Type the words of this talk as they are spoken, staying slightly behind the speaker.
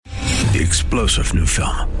The explosive new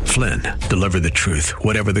film, Flynn, deliver the truth,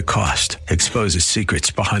 whatever the cost, exposes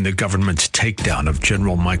secrets behind the government's takedown of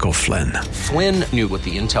General Michael Flynn. Flynn knew what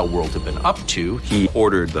the intel world had been up to. He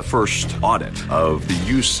ordered the first audit of the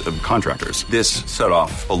use of contractors. This set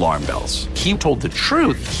off alarm bells. He told the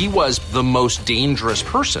truth. He was the most dangerous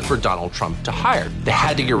person for Donald Trump to hire. They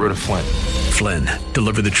had to get rid of Flynn. Flynn,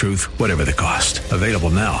 deliver the truth, whatever the cost. Available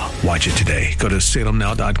now. Watch it today. Go to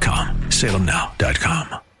salemnow.com.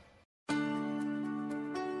 salemnow.com.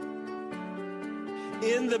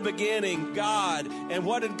 In the beginning, God. And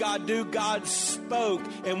what did God do? God spoke.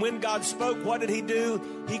 And when God spoke, what did he do?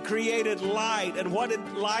 He created light. And what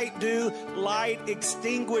did light do? Light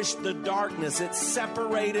extinguished the darkness. It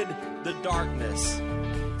separated the darkness.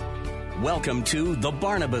 Welcome to The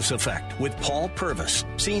Barnabas Effect with Paul Purvis,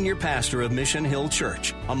 Senior Pastor of Mission Hill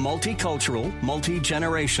Church, a multicultural,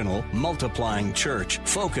 multi-generational, multiplying church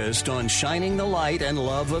focused on shining the light and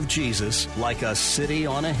love of Jesus like a city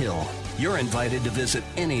on a hill. You're invited to visit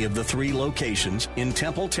any of the 3 locations in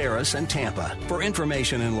Temple Terrace and Tampa. For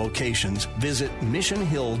information and locations, visit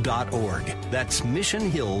missionhill.org. That's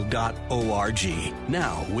missionhill.org.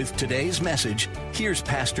 Now, with today's message, here's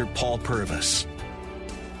Pastor Paul Purvis.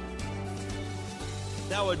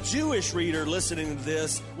 Now, a Jewish reader listening to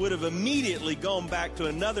this would have immediately gone back to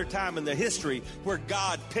another time in the history where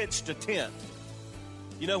God pitched a tent.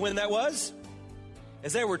 You know when that was?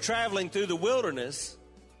 As they were traveling through the wilderness,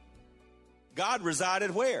 God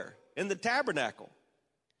resided where? In the tabernacle.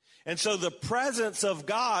 And so the presence of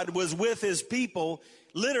God was with his people,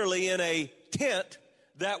 literally in a tent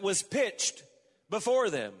that was pitched before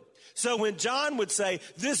them. So when John would say,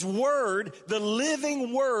 this word, the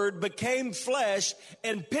living word, became flesh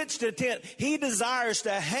and pitched a tent, he desires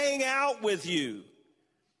to hang out with you.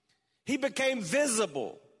 He became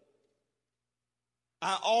visible.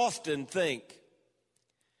 I often think,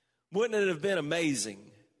 wouldn't it have been amazing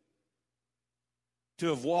to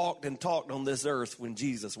have walked and talked on this earth when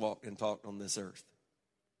Jesus walked and talked on this earth?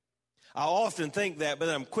 I often think that, but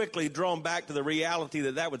I'm quickly drawn back to the reality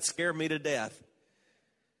that would scare me to death.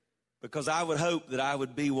 Because I would hope that I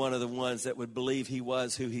would be one of the ones that would believe he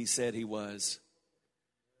was who he said he was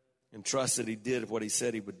and trust that he did what he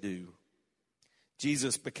said he would do.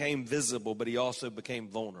 Jesus became visible, but he also became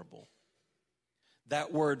vulnerable.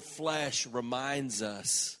 That word flesh reminds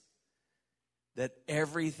us that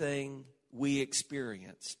everything we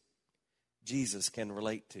experience, Jesus can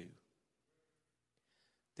relate to.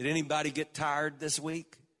 Did anybody get tired this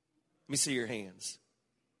week? Let me see your hands.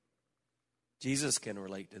 Jesus can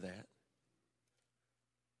relate to that.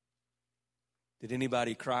 Did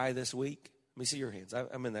anybody cry this week? Let me see your hands.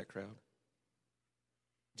 I'm in that crowd.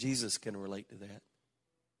 Jesus can relate to that.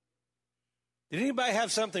 Did anybody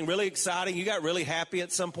have something really exciting? You got really happy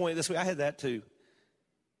at some point this week? I had that too.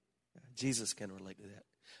 Jesus can relate to that.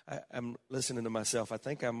 I'm listening to myself. I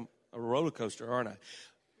think I'm a roller coaster, aren't I?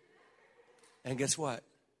 And guess what?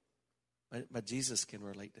 My Jesus can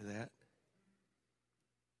relate to that.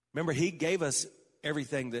 Remember, he gave us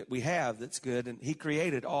everything that we have that's good, and he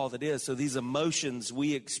created all that is. So these emotions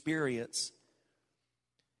we experience,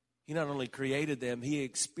 he not only created them, he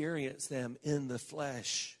experienced them in the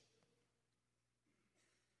flesh.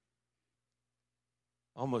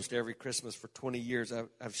 Almost every Christmas for 20 years,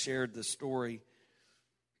 I've shared the story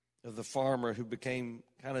of the farmer who became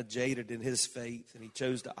kind of jaded in his faith, and he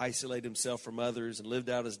chose to isolate himself from others and lived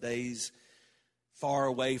out his days far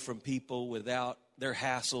away from people without their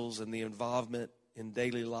hassles and the involvement in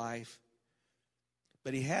daily life.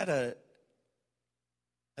 But he had a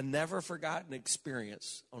never forgotten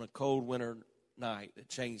experience on a cold winter night that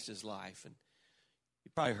changed his life. And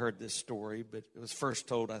you probably heard this story, but it was first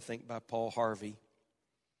told, I think, by Paul Harvey.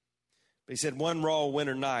 But he said, one raw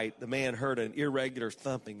winter night, the man heard an irregular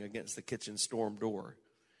thumping against the kitchen storm door.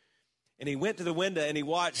 And he went to the window and he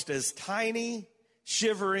watched as tiny,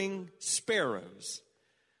 shivering sparrows,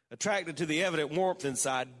 attracted to the evident warmth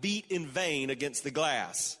inside, beat in vain against the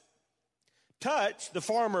glass. Touched, the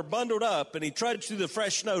farmer bundled up and he trudged through the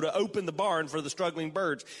fresh snow to open the barn for the struggling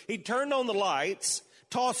birds. He turned on the lights,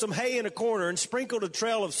 tossed some hay in a corner, and sprinkled a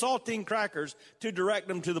trail of saltine crackers to direct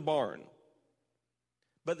them to the barn.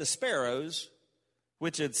 But the sparrows,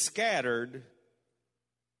 which had scattered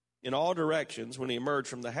in all directions when he emerged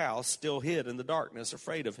from the house, still hid in the darkness,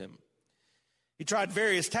 afraid of him. He tried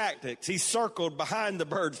various tactics. He circled behind the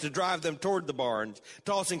birds to drive them toward the barns,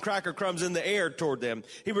 tossing cracker crumbs in the air toward them.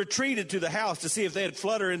 He retreated to the house to see if they'd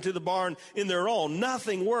flutter into the barn in their own.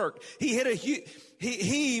 Nothing worked.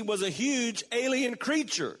 He was a huge alien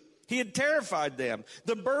creature. He had terrified them.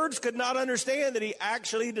 The birds could not understand that he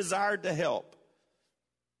actually desired to help.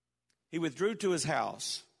 He withdrew to his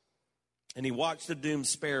house, and he watched the doomed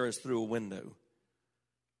sparrows through a window.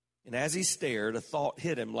 And as he stared, a thought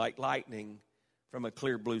hit him like lightning from a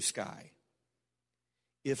clear blue sky.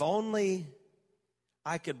 If only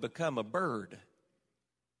I could become a bird,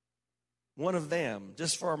 one of them,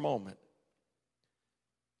 just for a moment,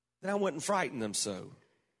 then I wouldn't frighten them so.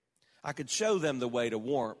 I could show them the way to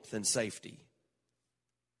warmth and safety.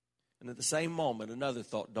 And at the same moment, another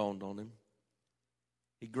thought dawned on him.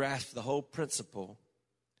 He grasped the whole principle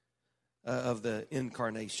of the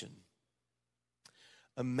incarnation.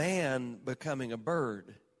 A man becoming a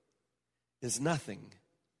bird is nothing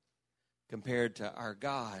compared to our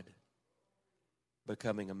God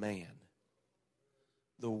becoming a man.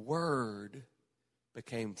 The Word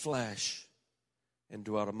became flesh and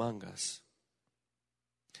dwelt among us.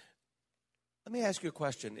 Let me ask you a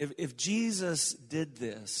question. If Jesus did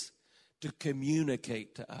this to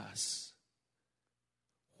communicate to us,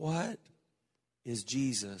 what is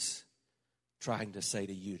Jesus trying to say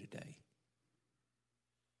to you today?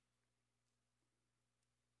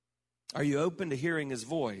 Are you open to hearing his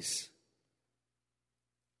voice?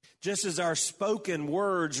 Just as our spoken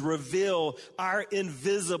words reveal our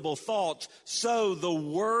invisible thoughts, so the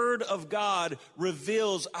Word of God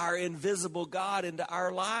reveals our invisible God into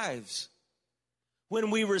our lives.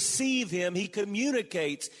 When we receive him, he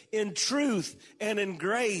communicates in truth and in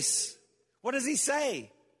grace. What does he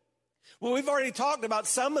say? Well, we've already talked about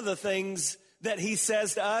some of the things that he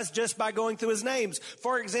says to us just by going through his names.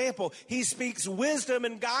 For example, he speaks wisdom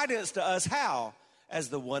and guidance to us. How? As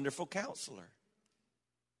the Wonderful Counselor.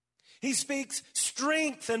 He speaks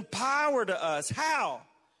strength and power to us. How?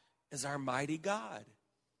 As our mighty God.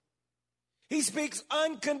 He speaks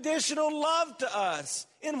unconditional love to us.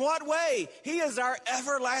 In what way? He is our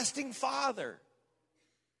everlasting Father.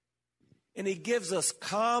 And he gives us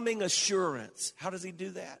calming assurance. How does he do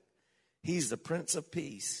that? He's the Prince of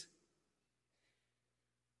Peace.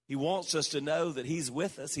 He wants us to know that he's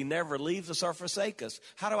with us. He never leaves us or forsakes us.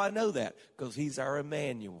 How do I know that? Because he's our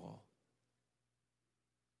Emmanuel.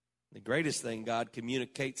 The greatest thing God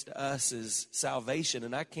communicates to us is salvation,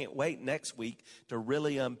 and I can't wait next week to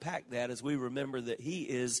really unpack that as we remember that he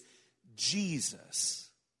is Jesus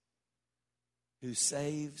who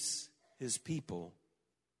saves his people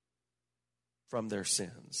from their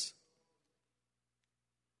sins.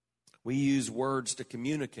 We use words to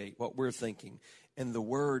communicate what we're thinking, and the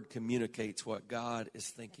Word communicates what God is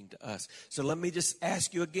thinking to us. So let me just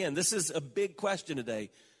ask you again. This is a big question today.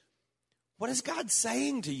 What is God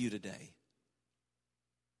saying to you today?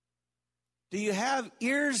 Do you have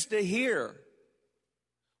ears to hear?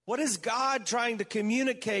 What is God trying to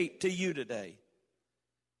communicate to you today?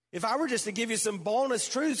 If I were just to give you some bonus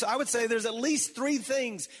truths, I would say there's at least 3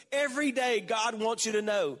 things every day God wants you to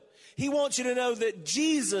know. He wants you to know that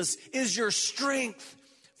Jesus is your strength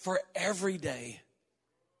for every day.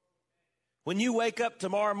 When you wake up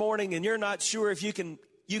tomorrow morning and you're not sure if you can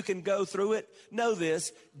go through it, know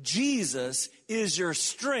this: Jesus is your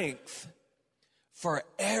strength for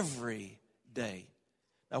every day.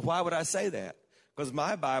 Now, why would I say that? Because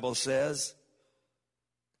my Bible says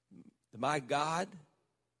that my God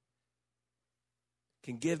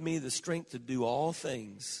can give me the strength to do all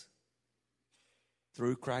things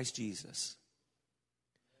through Christ Jesus.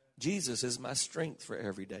 Jesus is my strength for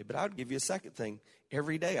every day. But I would give you a second thing.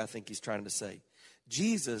 Every day, I think he's trying to say,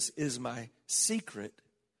 Jesus is my secret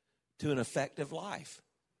to an effective life.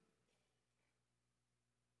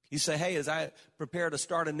 You say, hey, as I prepare to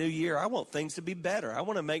start a new year, I want things to be better. I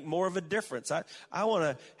want to make more of a difference. I want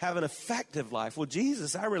to have an effective life. Well,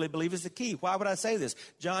 Jesus, I really believe, is the key. Why would I say this?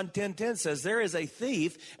 John 10:10 says, there is a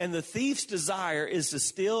thief, and the thief's desire is to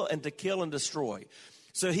steal and to kill and destroy.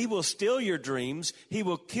 So he will steal your dreams, he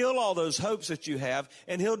will kill all those hopes that you have,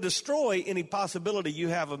 and he'll destroy any possibility you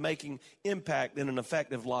have of making impact in an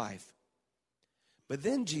effective life. But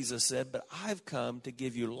then Jesus said, but I've come to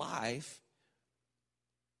give you life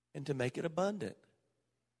and to make it abundant.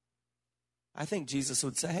 I think Jesus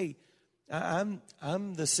would say, hey,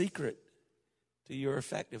 I'm the secret to your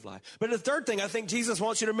effective life. But the third thing I think Jesus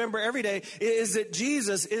wants you to remember every day is that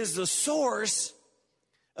Jesus is the source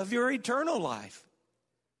of your eternal life.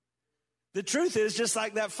 The truth is, just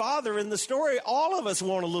like that father in the story, all of us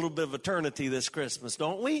want a little bit of eternity this Christmas,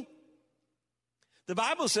 don't we? The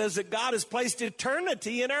Bible says that God has placed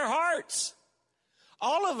eternity in our hearts.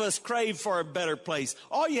 All of us crave for a better place.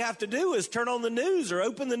 All you have to do is turn on the news or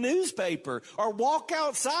open the newspaper or walk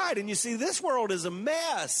outside and you see this world is a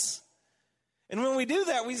mess. And when we do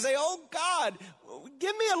that, we say, oh God,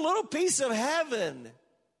 give me a little piece of heaven.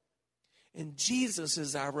 And Jesus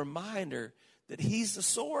is our reminder that he's the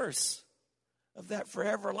source of that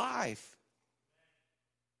forever life.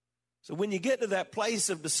 So when you get to that place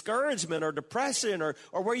of discouragement or depression or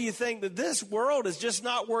where you think that this world is just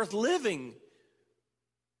not worth living,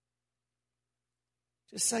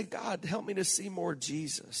 just say, God, help me to see more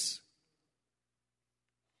Jesus.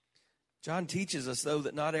 John teaches us, though,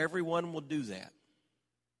 that not everyone will do that.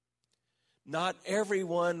 Not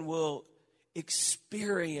everyone will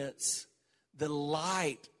experience the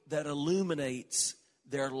light that illuminates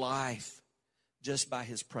their life just by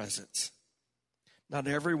his presence. Not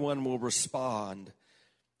everyone will respond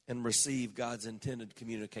and receive God's intended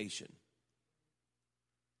communication.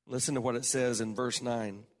 Listen to what it says in verse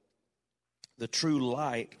 9. The true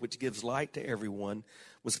light, which gives light to everyone,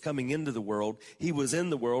 was coming into the world. He was in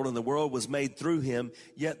the world, and the world was made through him,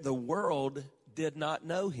 yet the world did not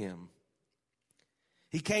know him.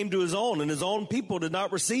 He came to his own, and his own people did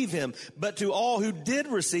not receive him. But to all who did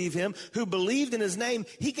receive him, who believed in his name,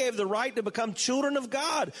 he gave the right to become children of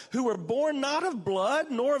God, who were born not of blood,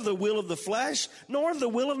 nor of the will of the flesh, nor of the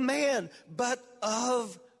will of man, but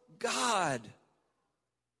of God.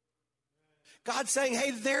 God's saying,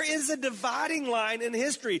 hey, there is a dividing line in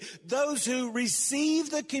history. Those who receive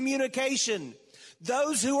the communication,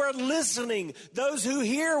 those who are listening, those who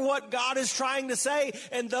hear what God is trying to say,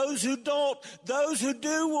 and those who don't, those who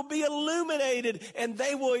do will be illuminated, and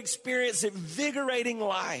they will experience invigorating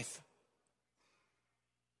life.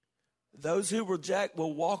 Those who reject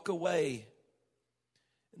will walk away.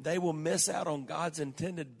 They will miss out on God's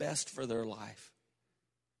intended best for their life.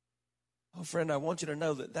 Oh, friend, I want you to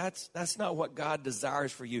know that that's not what God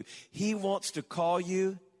desires for you. He wants to call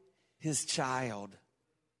you his child.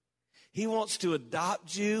 He wants to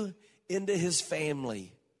adopt you into his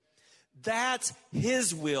family. That's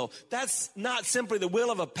his will. That's not simply the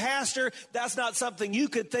will of a pastor. That's not something you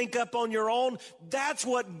could think up on your own. That's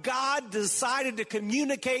what God decided to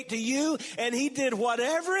communicate to you, and he did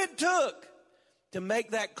whatever it took to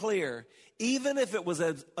make that clear, even if it was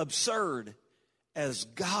as absurd as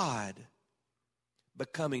God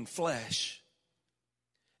becoming flesh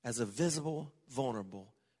as a visible,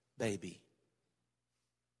 vulnerable baby.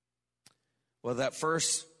 Well, that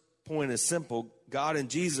first point is simple. God in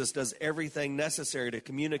Jesus does everything necessary to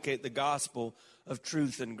communicate the gospel of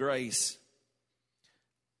truth and grace.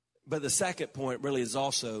 But the second point really is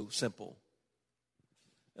also simple.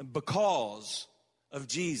 Because of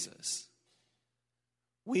Jesus,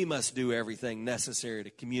 we must do everything necessary to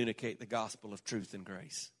communicate the gospel of truth and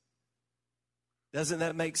grace. Doesn't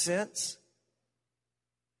that make sense?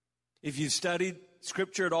 If you've studied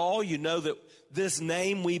Scripture at all, you know that this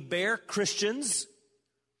name we bear, Christians,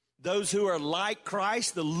 those who are like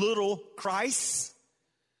Christ, the little Christs,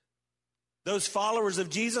 those followers of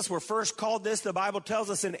Jesus were first called this, the Bible tells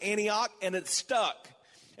us, in Antioch, and it stuck.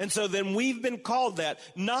 And so then we've been called that,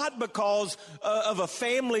 not because of a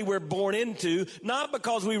family we're born into, not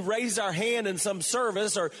because we raised our hand in some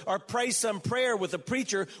service or pray some prayer with a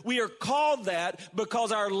preacher. We are called that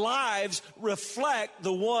because our lives reflect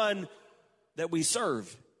the one that we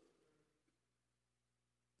serve.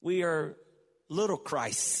 We are little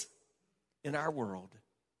Christs in our world.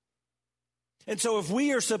 And so if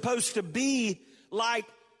we are supposed to be like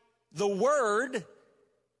the Word,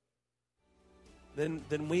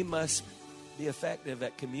 then we must be effective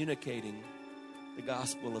at communicating the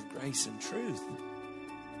gospel of grace and truth.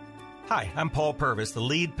 Hi, I'm Paul Purvis, the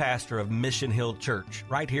lead pastor of Mission Hill Church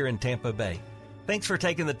right here in Tampa Bay. Thanks for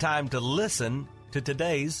taking the time to listen to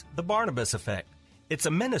today's The Barnabas Effect. It's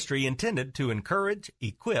a ministry intended to encourage,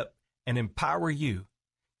 equip, and empower you.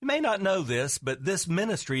 You may not know this, but this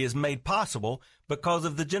ministry is made possible because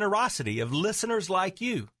of the generosity of listeners like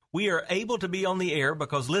you. We are able to be on the air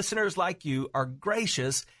because listeners like you are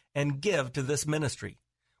gracious and give to this ministry.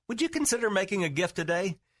 Would you consider making a gift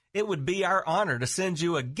today? It would be our honor to send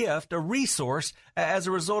you a gift, a resource, as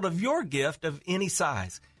a result of your gift of any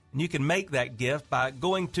size. And you can make that gift by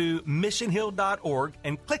going to missionhill.org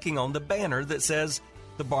and clicking on the banner that says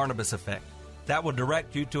The Barnabas Effect. That will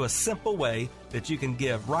direct you to a simple way that you can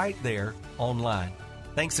give right there online.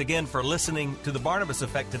 Thanks again for listening to The Barnabas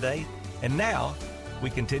Effect today. And now, we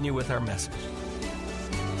continue with our message.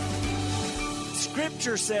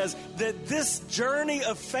 Scripture says that this journey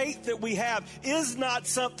of faith that we have is not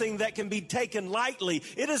something that can be taken lightly.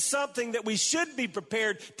 It is something that we should be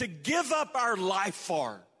prepared to give up our life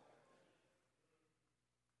for.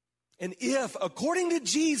 And if, according to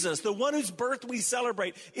Jesus, the one whose birth we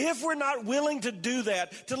celebrate, if we're not willing to do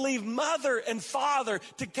that, to leave mother and father,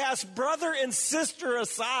 to cast brother and sister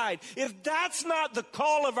aside, if that's not the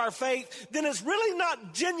call of our faith, then it's really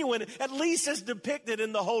not genuine, at least as depicted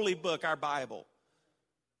in the Holy Book, our Bible.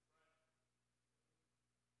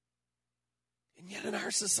 And yet in our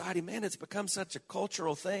society, man, it's become such a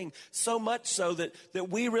cultural thing, so much so that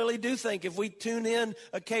we really do think if we tune in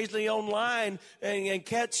occasionally online and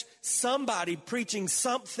catch somebody preaching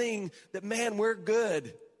something that, man, we're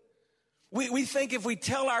good. We think if we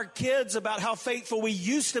tell our kids about how faithful we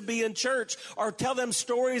used to be in church or tell them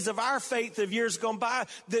stories of our faith of years gone by,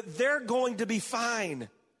 that they're going to be fine.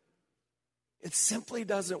 It simply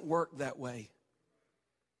doesn't work that way.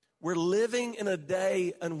 We're living in a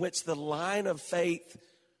day in which the line of faith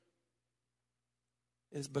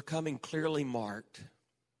is becoming clearly marked.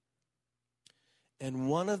 And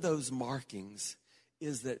one of those markings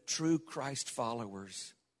is that true Christ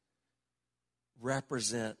followers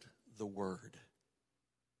represent the Word.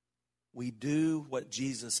 We do what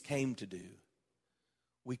Jesus came to do.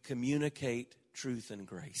 We communicate truth and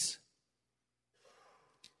grace.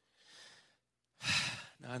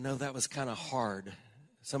 Now, I know that was kind of hard.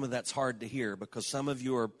 Some of that's hard to hear because some of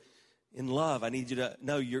you are in love. I need you to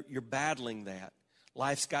know you're battling that.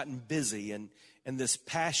 Life's gotten busy, and this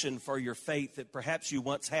passion for your faith that perhaps you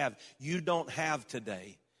once have, you don't have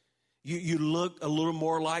today. You look a little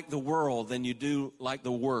more like the world than you do like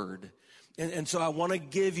the Word. And so I want to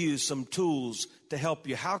give you some tools to help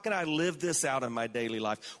you. How can I live this out in my daily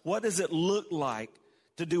life? What does it look like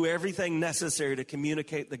to do everything necessary to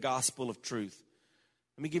communicate the gospel of truth?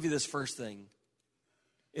 Let me give you this first thing.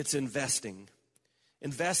 It's investing.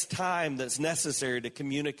 Invest time that's necessary to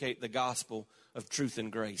communicate the gospel of truth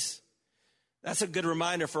and grace. That's a good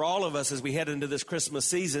reminder for all of us as we head into this Christmas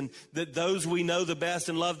season that those we know the best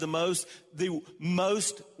and love the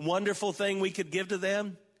most wonderful thing we could give to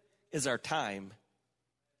them is our time.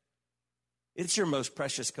 It's your most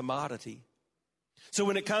precious commodity. So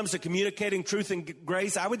when it comes to communicating truth and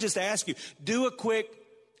grace, I would just ask you, do a quick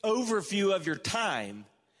overview of your time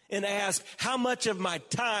and ask, how much of my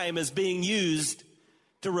time is being used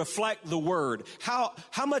to reflect the Word? How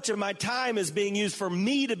much of my time is being used for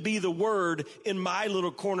me to be the Word in my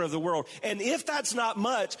little corner of the world? And if that's not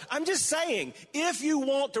much, I'm just saying, if you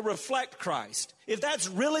want to reflect Christ, if that's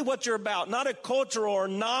really what you're about, not a cultural or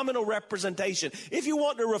nominal representation, if you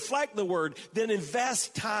want to reflect the Word, then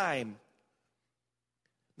invest time.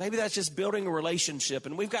 Maybe that's just building a relationship,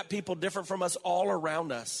 and we've got people different from us all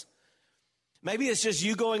around us. Maybe it's just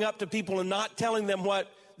you going up to people and not telling them what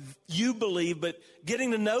you believe, but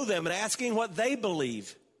getting to know them and asking what they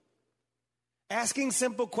believe. Asking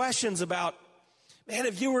simple questions about, man,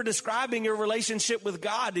 if you were describing your relationship with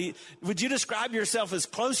God, would you describe yourself as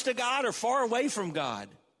close to God or far away from God?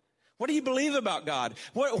 What do you believe about God?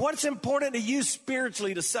 What's important to you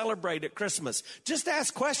spiritually to celebrate at Christmas? Just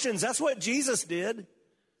ask questions. That's what Jesus did.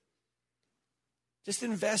 Just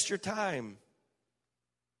invest your time.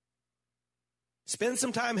 Spend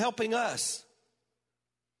some time helping us.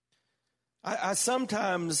 I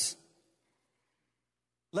sometimes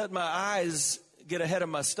let my eyes get ahead of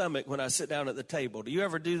my stomach when I sit down at the table. Do you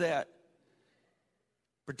ever do that?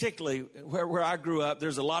 Particularly where I grew up,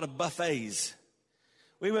 there's a lot of buffets.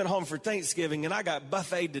 We went home for Thanksgiving, and I got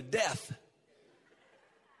buffeted to death.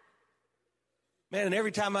 Man, and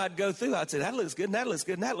every time I'd go through, I'd say, that looks good, and that looks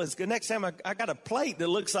good, and that looks good. Next time I got a plate that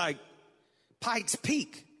looks like Pikes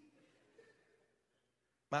Peak.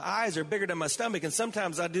 My eyes are bigger than my stomach, and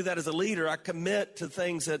sometimes I do that as a leader. I commit to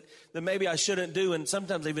things that maybe I shouldn't do, and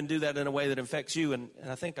sometimes I even do that in a way that affects you, and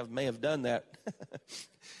I think I may have done that.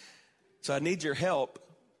 So I need your help.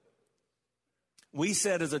 We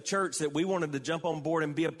said as a church that we wanted to jump on board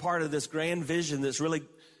and be a part of this grand vision that's really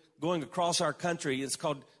going across our country. It's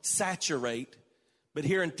called Saturate. But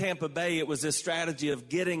here in Tampa Bay, it was this strategy of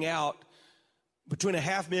getting out between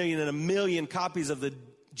 500,000 and 1 million copies of the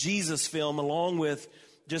Jesus film, along with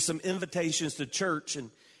just some invitations to church. And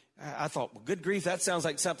I thought, well, good grief, that sounds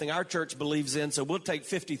like something our church believes in, so we'll take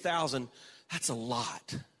 50,000. That's a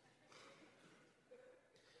lot.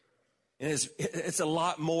 And it's a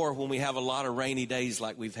lot more when we have a lot of rainy days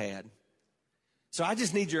like we've had. So I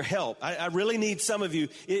just need your help. I really need some of you,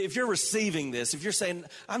 if you're receiving this, if you're saying,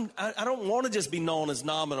 I don't want to just be known as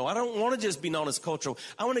nominal. I don't want to just be known as cultural.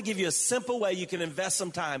 I want to give you a simple way you can invest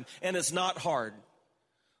some time, and it's not hard.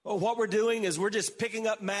 Well, what we're doing is we're just picking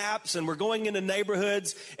up maps, and we're going into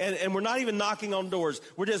neighborhoods, and we're not even knocking on doors.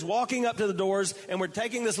 We're just walking up to the doors, and we're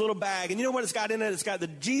taking this little bag. And you know what it's got in it? It's got the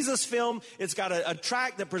Jesus film. It's got a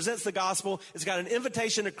tract that presents the gospel. It's got an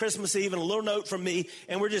invitation to Christmas Eve and a little note from me,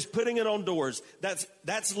 and we're just putting it on doors.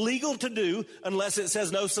 That's legal to do unless it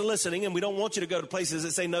says no soliciting, and we don't want you to go to places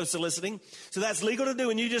that say no soliciting. So that's legal to do,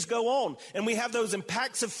 and you just go on. And we have those in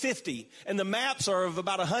packs of 50, and the maps are of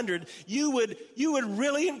about 100. You would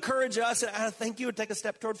really encourage us, and I think you would take a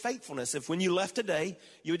step toward faithfulness if when you left today,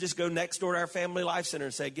 you would just go next door to our Family Life Center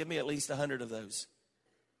and say, give me at least 100 of those.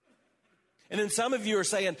 And then some of you are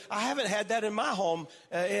saying, I haven't had that in my home,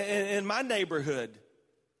 in my neighborhood.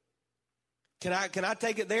 Can I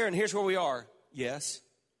take it there? And here's where we are. Yes.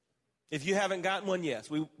 If you haven't gotten one, yes.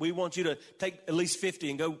 We want you to take at least 50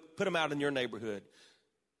 and go put them out in your neighborhood.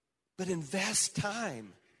 But invest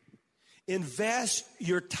time. Invest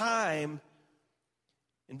your time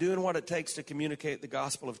in doing what it takes to communicate the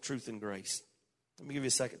gospel of truth and grace. Let me give you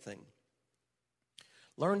a second thing.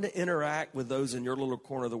 Learn to interact with those in your little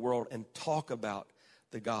corner of the world and talk about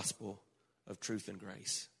the gospel of truth and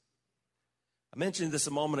grace. I mentioned this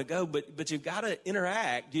a moment ago, but you've got to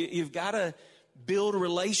interact. You've got to build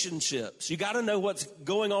relationships. You got to know what's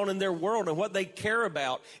going on in their world and what they care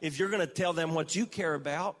about if you're going to tell them what you care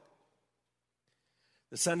about.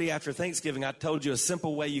 The Sunday after Thanksgiving, I told you a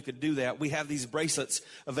simple way you could do that. We have these bracelets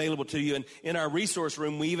available to you. And in our resource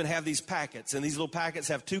room, we even have these packets. And these little packets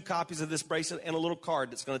have 2 copies of this bracelet and a little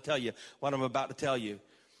card that's going to tell you what I'm about to tell you.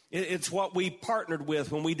 It's what we partnered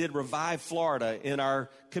with when we did Revive Florida in our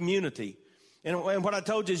community. And what I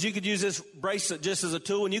told you is you could use this bracelet just as a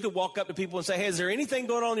tool, and you could walk up to people and say, hey, is there anything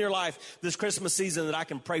going on in your life this Christmas season that I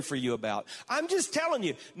can pray for you about? I'm just telling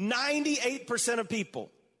you, 98% of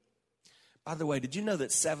people. By the way, did you know that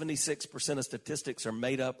 76% of statistics are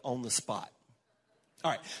made up on the spot? All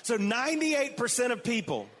right, so 98% of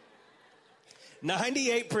people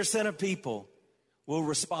will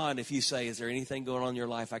respond if you say, is there anything going on in your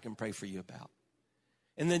life I can pray for you about?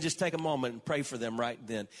 And then just take a moment and pray for them right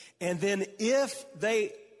then. And then if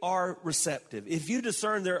they are receptive, if you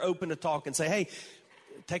discern they're open to talk and say, hey,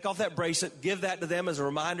 take off that bracelet, give that to them as a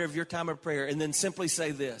reminder of your time of prayer, and then simply say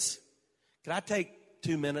this, can I take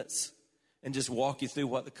 2 minutes and just walk you through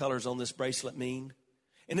what the colors on this bracelet mean?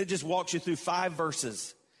 And it just walks you through 5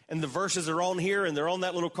 verses. And the verses are on here and they're on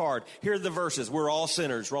that little card. Here are the verses. We're all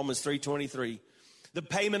sinners, Romans 3:23. The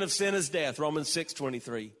payment of sin is death, Romans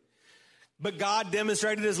 6:23. But God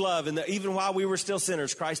demonstrated his love, and even while we were still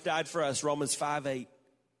sinners, Christ died for us, Romans 5:8.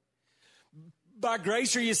 By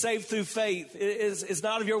grace are you saved through faith. It's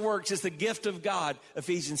not of your works, it's the gift of God,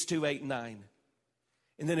 Ephesians 2:8-9.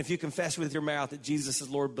 And then if you confess with your mouth that Jesus is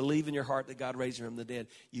Lord, believe in your heart that God raised him from the dead,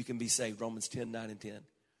 you can be saved, Romans 10:9-10.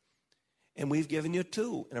 And we've given you a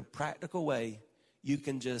tool in a practical way. You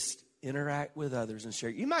can just interact with others and share.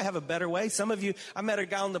 You might have a better way. Some of you, I met a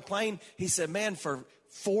guy on the plane. He said, man, for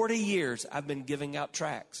 40 years, I've been giving out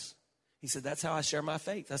tracts. He said, that's how I share my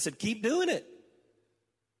faith. I said, keep doing it.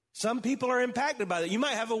 Some people are impacted by that. You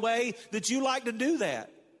might have a way that you like to do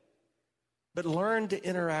that. But learn to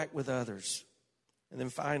interact with others. And then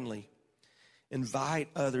finally, invite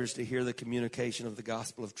others to hear the communication of the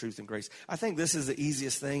gospel of truth and grace. I think this is the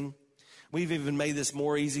easiest thing. We've even made this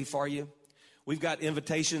more easy for you. We've got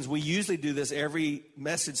invitations. We usually do this every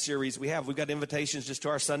message series we have. We've got invitations just to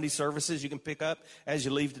our Sunday services you can pick up as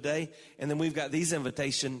you leave today. And then we've got these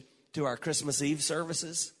invitations to our Christmas Eve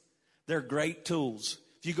services. They're great tools.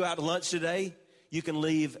 If you go out to lunch today, you can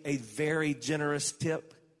leave a very generous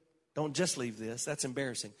tip. Don't just leave this. That's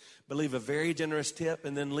embarrassing. But leave a very generous tip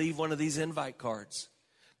and then leave one of these invite cards.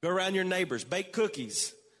 Go around your neighbors. Bake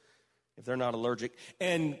cookies, if they're not allergic,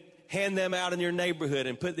 and hand them out in your neighborhood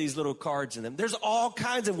and put these little cards in them. There's all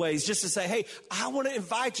kinds of ways just to say, hey, I want to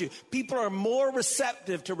invite you. People are more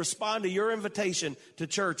receptive to respond to your invitation to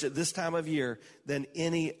church at this time of year than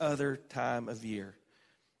any other time of year.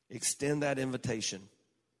 Extend that invitation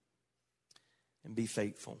and be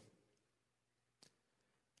faithful.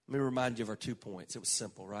 Let me remind you of our 2 points. It was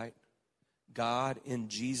simple, right? God in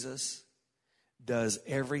Jesus does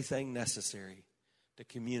everything necessary to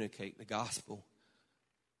communicate the gospel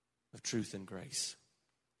of truth and grace.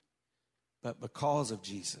 But because of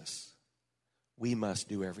Jesus, we must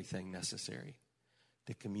do everything necessary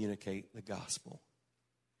to communicate the gospel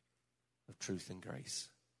of truth and grace.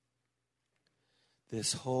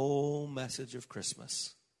 This whole message of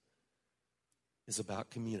Christmas is about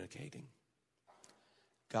communicating.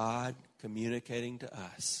 God communicating to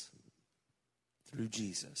us through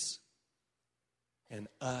Jesus, and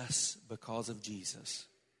us, because of Jesus,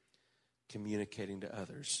 communicating to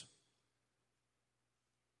others.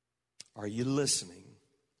 Are you listening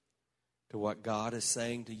to what God is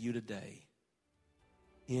saying to you today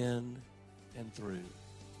in and through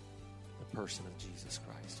the person of Jesus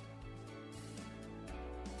Christ?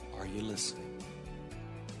 Are you listening?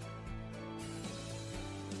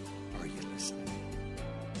 Are you listening?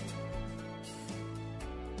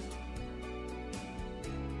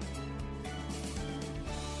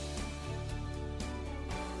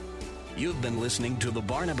 You've been listening to The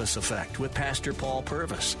Barnabas Effect with Pastor Paul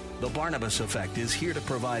Purvis. The Barnabas Effect is here to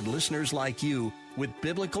provide listeners like you with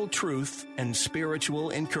biblical truth and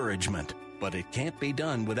spiritual encouragement. But it can't be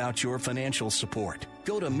done without your financial support.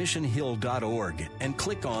 Go to missionhill.org and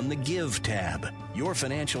click on the Give tab. Your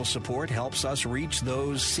financial support helps us reach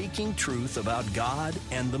those seeking truth about God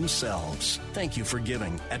and themselves. Thank you for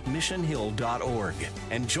giving at missionhill.org.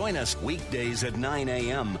 And join us weekdays at 9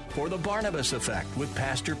 a.m. for The Barnabas Effect with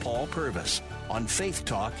Pastor Paul Purvis on Faith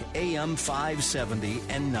Talk AM 570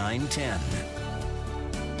 and 910.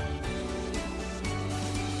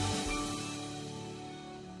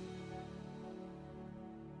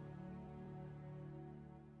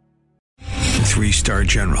 Three-star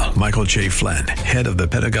General Michael J. Flynn, head of the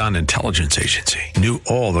Pentagon Intelligence Agency, knew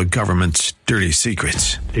all the government's dirty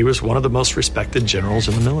secrets. He was one of the most respected generals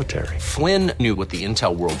in the military. Flynn knew what the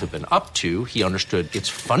intel world had been up to. He understood its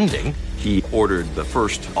funding. He ordered the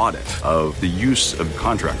first audit of the use of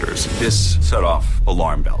contractors. This set off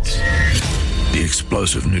alarm bells. The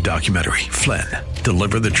explosive new documentary, Flynn,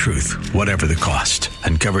 Deliver the Truth, Whatever the Cost,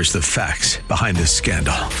 uncovers the facts behind this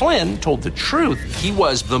scandal. Flynn told the truth. He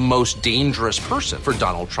was the most dangerous person for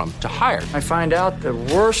Donald Trump to hire. I find out the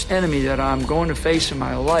worst enemy that I'm going to face in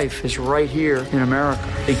my life is right here in America.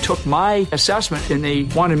 They took my assessment and they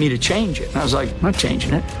wanted me to change it. And I was like, I'm not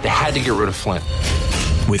changing it. They had to get rid of Flynn.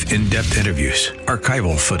 With in-depth interviews,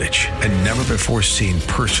 archival footage, and never-before-seen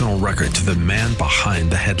personal records of the man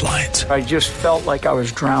behind the headlines. I just felt like I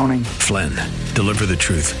was drowning. Flynn, Deliver the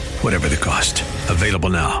Truth, Whatever the Cost. Available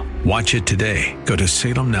now. Watch it today. Go to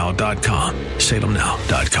salemnow.com.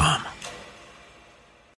 salemnow.com.